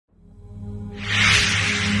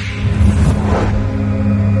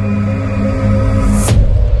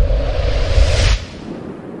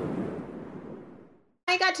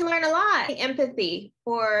empathy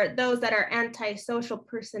for those that are antisocial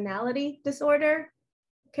personality disorder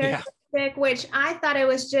characteristic, which I thought it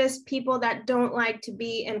was just people that don't like to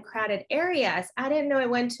be in crowded areas. I didn't know it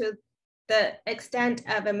went to the extent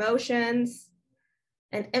of emotions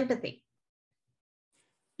and empathy.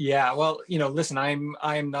 Yeah, well, listen,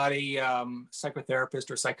 I'm not a psychotherapist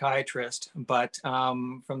or psychiatrist, but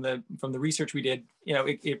from the research we did,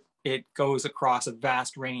 it goes across a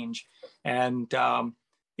vast range, and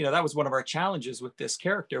that was one of our challenges with this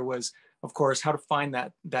character was, of course, how to find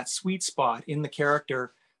that sweet spot in the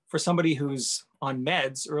character for somebody who's on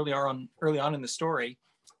meds early on in the story,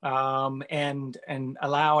 and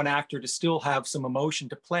allow an actor to still have some emotion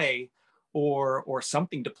to play, or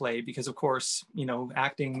something to play, because of course,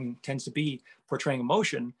 acting tends to be portraying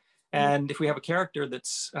emotion. And if we have a character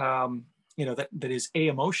that's, that is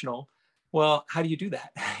emotional, well, how do you do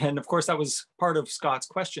that? And of course, that was part of Scott's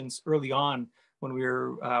questions early on when we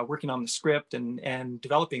were working on the script and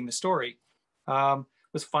developing the story,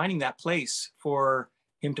 was finding that place for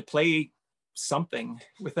him to play something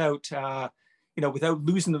without, without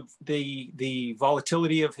losing the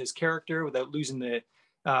volatility of his character, without losing the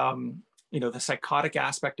psychotic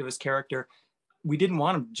aspect of his character. We didn't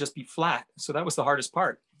want him to just be flat. So that was the hardest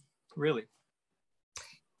part, really.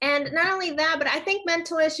 And not only that, but I think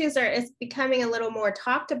mental issues is becoming a little more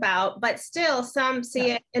talked about, but still some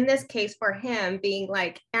see it, in this case for him, being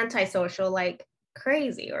like antisocial, like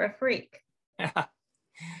crazy or a freak.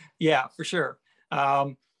 Yeah, for sure.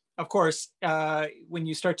 Of course, when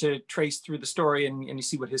you start to trace through the story and you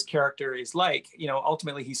see what his character is like,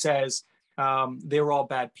 ultimately he says, they were all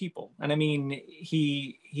bad people. And I mean,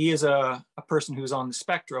 he is a person who's on the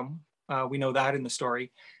spectrum. We know that in the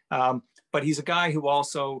story. But he's a guy who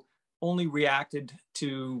also only reacted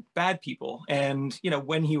to bad people. And,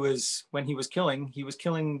 when he was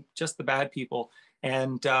killing just the bad people,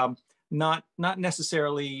 and not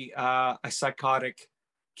necessarily a psychotic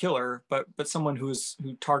killer, but someone who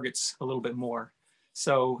targets a little bit more.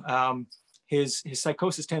 So his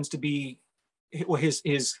psychosis tends to be, well, his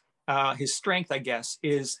strength, I guess,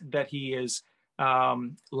 is that he is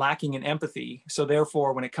lacking in empathy. So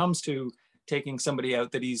therefore, when it comes to taking somebody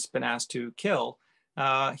out that he's been asked to kill,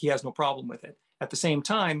 he has no problem with it. At the same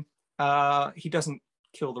time, he doesn't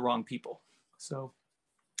kill the wrong people. So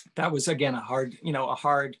that was, again, a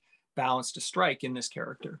hard balance to strike in this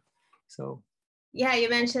character. So yeah, you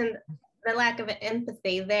mentioned the lack of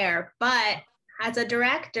empathy there, but as a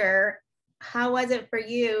director, how was it for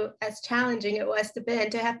you, as challenging it was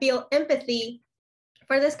to feel empathy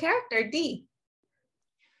for this character, D?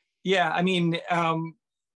 Yeah, I mean,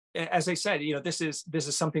 as I said, this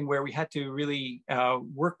is something where we had to really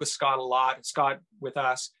work with Scott a lot, Scott with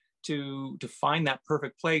us, to find that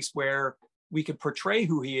perfect place where we could portray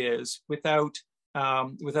who he is without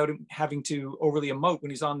him having to overly emote when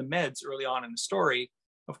he's on the meds early on in the story.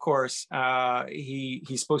 Of course,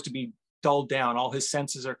 he's supposed to be dulled down. All his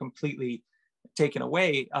senses are completely taken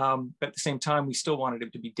away. But at the same time, we still wanted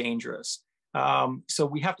him to be dangerous. So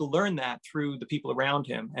we have to learn that through the people around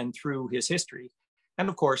him and through his history. And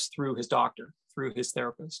of course, through his doctor, through his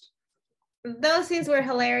therapist. Those scenes were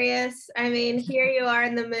hilarious. I mean, here you are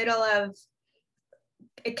in the middle of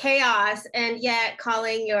chaos and yet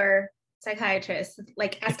calling your psychiatrist,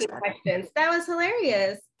 like asking questions. That was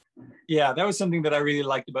hilarious. Yeah, that was something that I really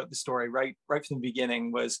liked about the story right from the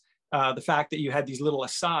beginning, was the fact that you had these little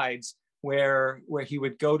asides where he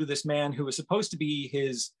would go to this man who was supposed to be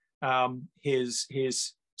his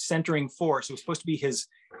centering force. It was supposed to be his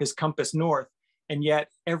compass north. And yet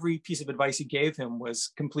every piece of advice he gave him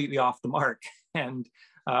was completely off the mark, and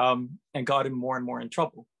got him more and more in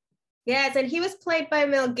trouble. Yes, and he was played by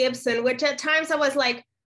Mel Gibson, which at times I was like,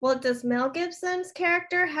 well, does Mel Gibson's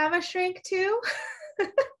character have a shrink too?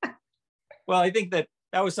 Well, I think that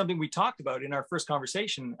was something we talked about in our first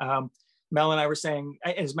conversation. Mel and I were saying,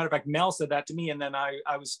 as a matter of fact, Mel said that to me, and then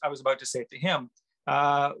I was about to say it to him.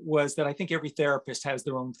 Was that I think every therapist has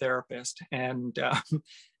their own therapist, and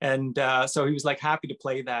so he was like happy to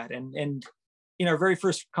play that. And in our very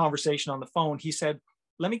first conversation on the phone, he said,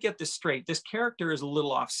 "Let me get this straight. This character is a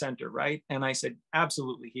little off center, right?" And I said,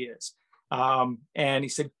 "Absolutely, he is." And he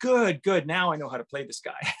said, "Good. Now I know how to play this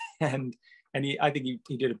guy." and I think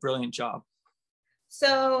he did a brilliant job.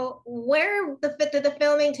 So where did the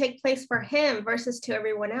filming take place for him versus to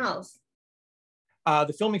everyone else?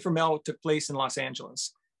 The filming for Mel took place in Los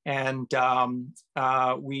Angeles, and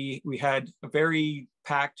we had a very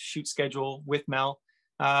packed shoot schedule with Mel,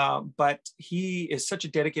 but he is such a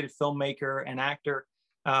dedicated filmmaker and actor.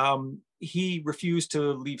 He refused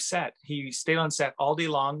to leave set. He stayed on set all day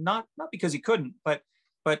long, not because he couldn't, but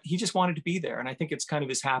but he just wanted to be there. And I think it's kind of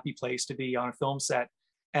his happy place to be on a film set.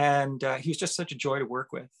 And he was just such a joy to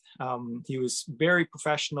work with. He was very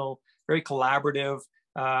professional, very collaborative,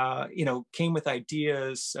 came with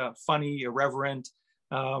ideas, funny, irreverent,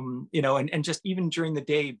 and just even during the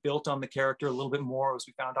day built on the character a little bit more as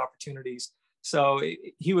we found opportunities. So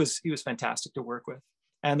he was fantastic to work with.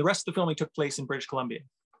 And the rest of the filming took place in British Columbia.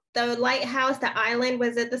 The lighthouse, the island,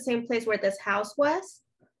 was it the same place where this house was?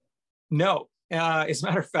 No. As a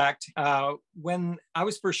matter of fact, when I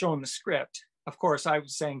was first showing the script, of course, I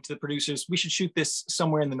was saying to the producers, we should shoot this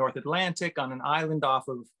somewhere in the North Atlantic on an island off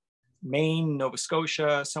of Maine, Nova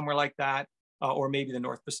Scotia, somewhere like that, or maybe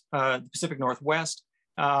the Pacific Northwest.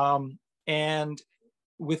 And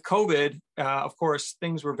with COVID, of course,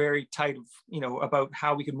 things were very tight, about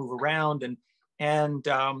how we could move around. And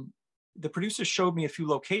the producers showed me a few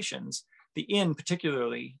locations, the inn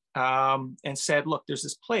particularly, and said, look, there's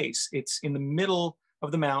this place. It's in the middle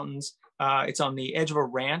of the mountains. It's on the edge of a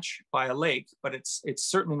ranch by a lake, but it's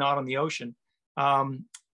certainly not on the ocean. And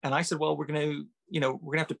I said, well, we're gonna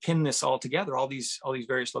have to pin this all together, all these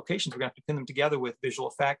various locations. We're gonna have to pin them together with visual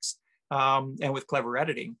effects and with clever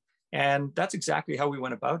editing. And that's exactly how we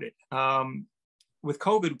went about it. With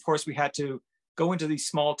COVID, of course, we had to go into these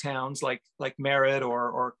small towns like Merritt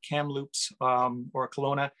or Kamloops or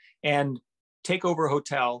Kelowna and take over a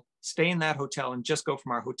hotel, stay in that hotel, and just go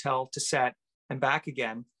from our hotel to set and back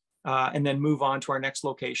again, and then move on to our next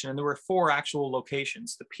location. And there were 4 actual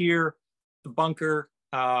locations: the pier, the bunker,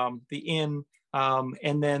 the inn,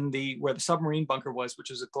 and then where the submarine bunker was,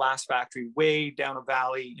 which was a glass factory way down a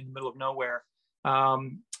valley in the middle of nowhere.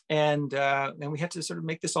 And we had to sort of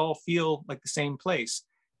make this all feel like the same place.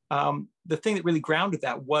 The thing that really grounded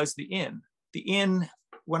that was the inn. The inn,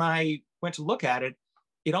 when I went to look at it,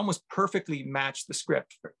 it almost perfectly matched the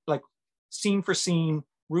script, like scene for scene,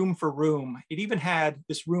 room for room. It even had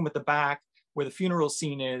this room at the back where the funeral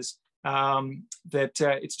scene is, that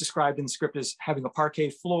it's described in the script as having a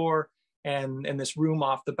parquet floor, and this room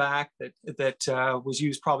off the back that was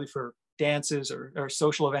used probably for dances or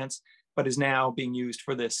social events, but is now being used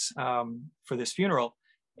for this funeral.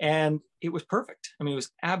 And it was perfect. I mean, it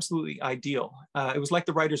was absolutely ideal. It was like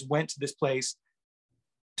the writers went to this place,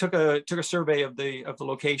 took a survey of the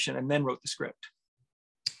location, and then wrote the script.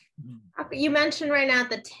 You mentioned right now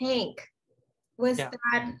the tank. Yeah.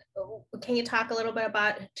 Can you talk a little bit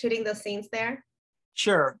about shooting those scenes there?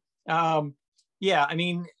 Sure. Yeah, I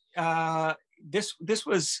mean, this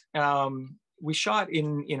was, we shot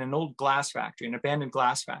in an old glass factory, an abandoned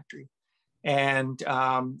glass factory. And,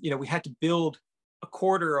 we had to build a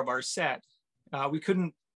quarter of our set. We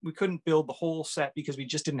couldn't build the whole set because we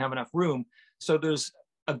just didn't have enough room. So there's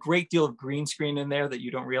a great deal of green screen in there that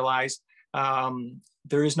you don't realize.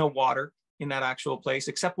 There is no water in that actual place,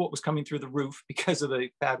 except what was coming through the roof because of the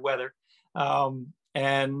bad weather.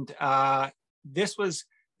 This was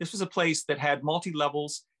a place that had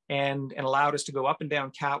multi-levels and allowed us to go up and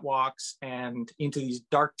down catwalks and into these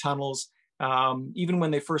dark tunnels. Even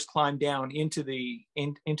when they first climbed down into the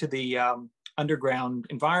underground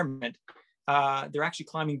environment, they're actually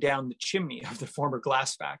climbing down the chimney of the former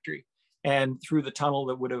glass factory and through the tunnel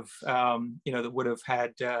that would have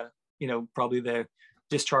had probably the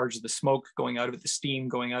discharge of the smoke going out of it, the steam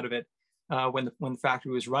going out of it when the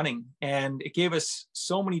factory was running. And it gave us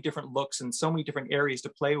so many different looks and so many different areas to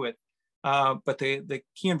play with. But the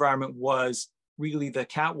key environment was really the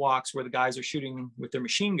catwalks where the guys are shooting with their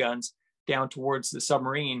machine guns down towards the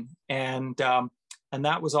submarine. And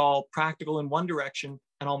that was all practical in one direction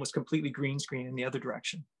and almost completely green screen in the other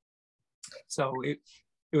direction. So it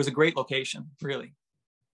was a great location, really.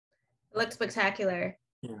 It looks spectacular.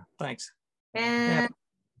 Yeah, thanks. And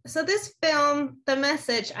so this film, the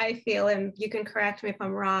message, I feel, and you can correct me if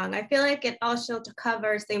I'm wrong, I feel like it also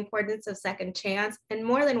covers the importance of second chance in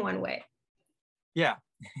more than one way. Yeah.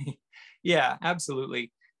 Yeah,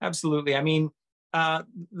 absolutely. Absolutely. I mean,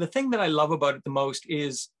 the thing that I love about it the most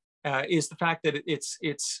is the fact that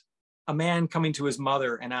it's a man coming to his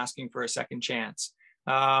mother and asking for a second chance.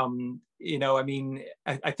 I mean,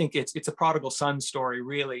 I think it's a prodigal son story,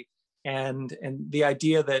 really. And the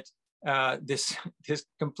idea that this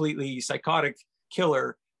completely psychotic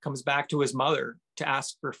killer comes back to his mother to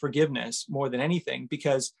ask for forgiveness more than anything,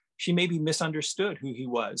 because she maybe misunderstood who he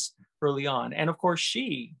was early on. And of course,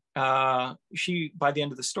 she by the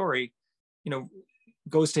end of the story,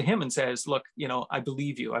 goes to him and says, look, I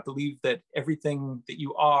believe you. I believe that everything that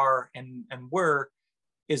you are and were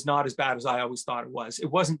is not as bad as I always thought it was. It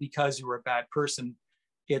wasn't because you were a bad person.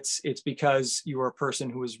 It's because you were a person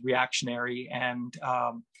who was reactionary and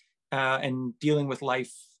dealing with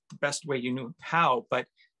life the best way you knew how. But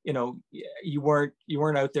you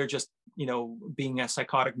weren't out there just, being a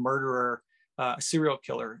psychotic murderer, a serial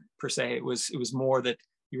killer per se. It was more that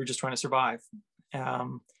you were just trying to survive.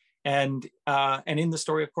 And in the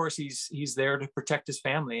story, of course, he's there to protect his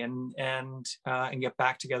family and get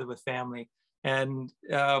back together with family. And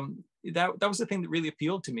that was the thing that really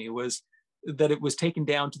appealed to me, was that it was taken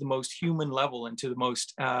down to the most human level and to the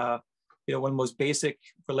most, one of the most basic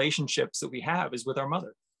relationships that we have is with our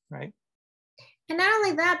mother, right? And not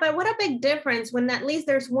only that, but what a big difference when at least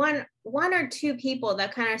there's one or two people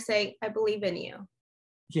that kind of say, I believe in you.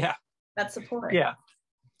 Yeah. That support. Yeah.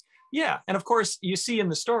 Yeah. And of course, you see in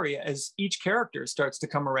the story as each character starts to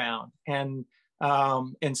come around and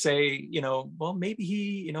say, well,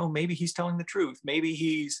 maybe maybe he's telling the truth. Maybe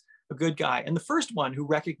he's a good guy. And the first one who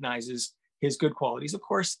recognizes his good qualities, of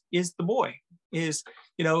course, is the boy, is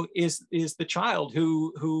the child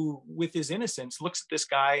who with his innocence looks at this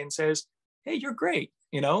guy and says, hey, you're great,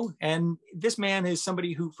 and this man is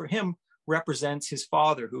somebody who for him represents his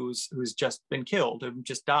father who's just been killed and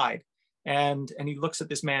just died. And he looks at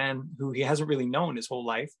this man who he hasn't really known his whole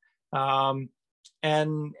life, and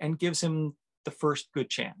gives him the first good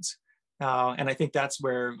chance. And I think that's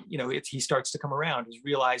where, he starts to come around, is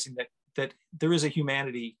realizing that there is a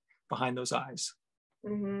humanity behind those eyes.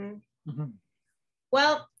 Mm-hmm. Mm-hmm.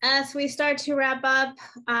 Well, as we start to wrap up,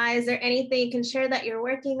 is there anything you can share that you're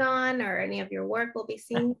working on, or any of your work will be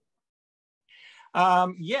seen?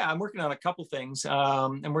 Yeah, I'm working on a couple things.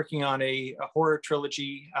 I'm working on a horror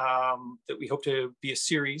trilogy that we hope to be a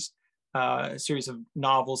series of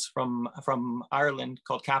novels from Ireland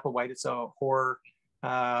called Kappa White. It's a horror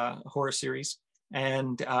series,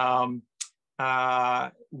 and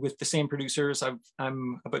with the same producers.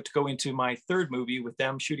 I'm about to go into my third movie with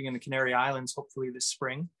them, shooting in the Canary Islands, hopefully this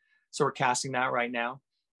spring. So we're casting that right now.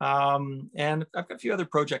 And I've got a few other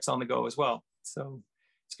projects on the go as well. So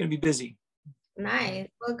it's going to be busy. Nice.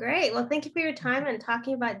 Well, great. Well, thank you for your time and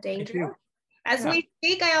talking about danger. As Yeah. we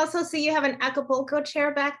speak, I also see you have an Acapulco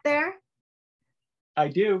chair back there. I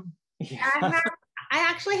do. Yeah. I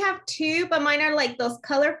actually have two, but mine are like those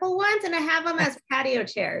colorful ones, and I have them as patio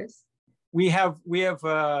chairs. We have 3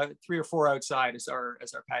 or 4 outside as our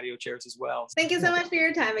patio chairs as well. Thank you so much for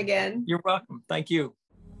your time again. You're welcome. Thank you.